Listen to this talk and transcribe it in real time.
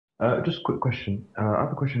Just a quick question. I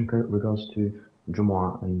have a question in regards to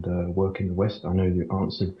Jumu'ah and work in the West. I know you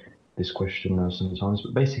answered this question sometimes,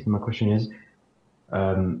 but basically my question is,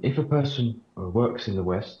 if a person works in the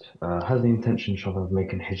West, has the intention, inshallah, of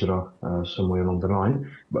making hijrah somewhere along the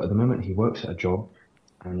line, but at the moment he works at a job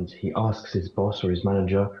and he asks his boss or his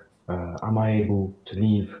manager, am I able to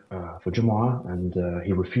leave for Jumu'ah? And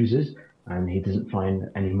he refuses and he doesn't find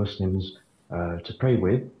any Muslims to pray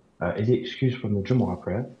with. Is he excused from the Jumu'ah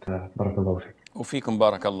prayer? Barakallahu fiqh. Ufikum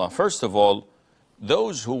barakallah. First of all,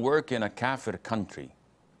 those who work in a kafir country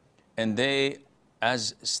and they,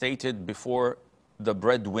 as stated before, the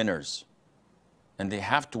breadwinners, and they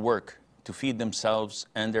have to work to feed themselves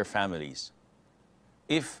and their families.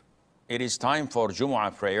 If it is time for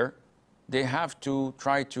Jumu'ah prayer, they have to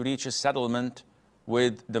try to reach a settlement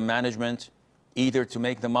with the management, either to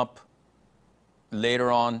make them up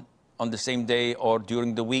later on the same day or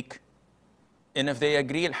during the week. And if they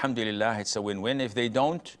agree, alhamdulillah, it's a win-win. If they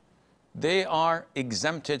don't, they are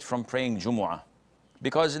exempted from praying Jumu'ah.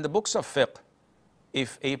 Because in the books of fiqh,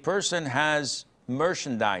 if a person has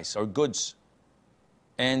merchandise or goods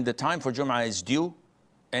and the time for Jumu'ah is due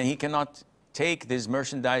and he cannot take this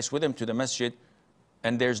merchandise with him to the masjid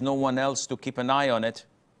and there's no one else to keep an eye on it,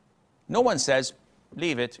 no one says,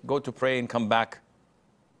 leave it, go to pray and come back,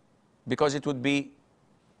 because it would be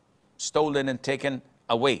stolen and taken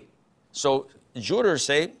away. So jurors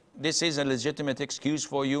say this is a legitimate excuse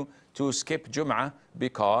for you to skip Jumu'ah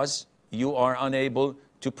because you are unable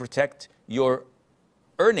to protect your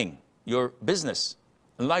earning, your business,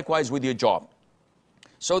 and likewise with your job.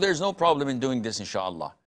 So there's no problem in doing this, inshallah.